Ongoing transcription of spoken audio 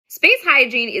Space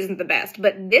hygiene isn't the best,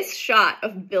 but this shot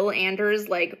of Bill Anders,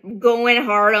 going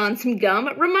hard on some gum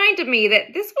reminded me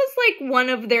that this was, one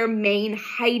of their main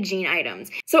hygiene items.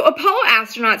 So Apollo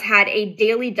astronauts had a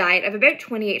daily diet of about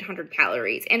 2,800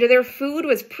 calories, and their food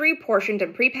was pre-portioned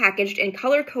and pre-packaged in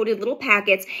color-coded little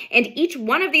packets, and each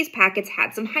one of these packets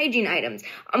had some hygiene items,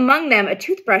 among them a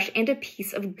toothbrush and a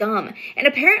piece of gum. And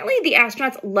apparently the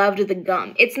astronauts loved the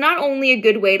gum. It's not only a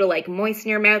good way to, moisten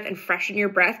your mouth and freshen your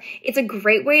breath, it's a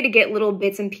great way to get little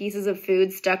bits and pieces of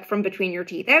food stuck from between your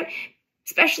teeth out,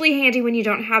 especially handy when you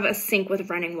don't have a sink with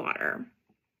running water.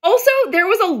 Also, there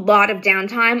was a lot of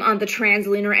downtime on the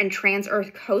translunar and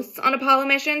trans-Earth coasts on Apollo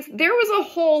missions. There was a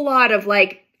whole lot of,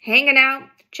 hanging out,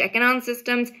 checking on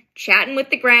systems, chatting with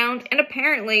the ground, and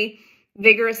apparently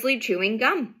vigorously chewing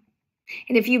gum.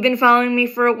 And if you've been following me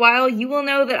for a while, you will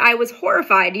know that I was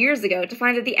horrified years ago to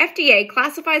find that the FDA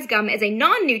classifies gum as a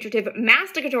non-nutritive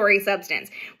masticatory substance,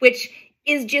 which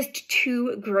is just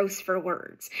too gross for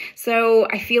words. So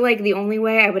I feel like the only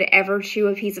way I would ever chew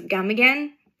a piece of gum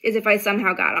again is if I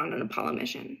somehow got on an Apollo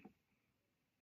mission.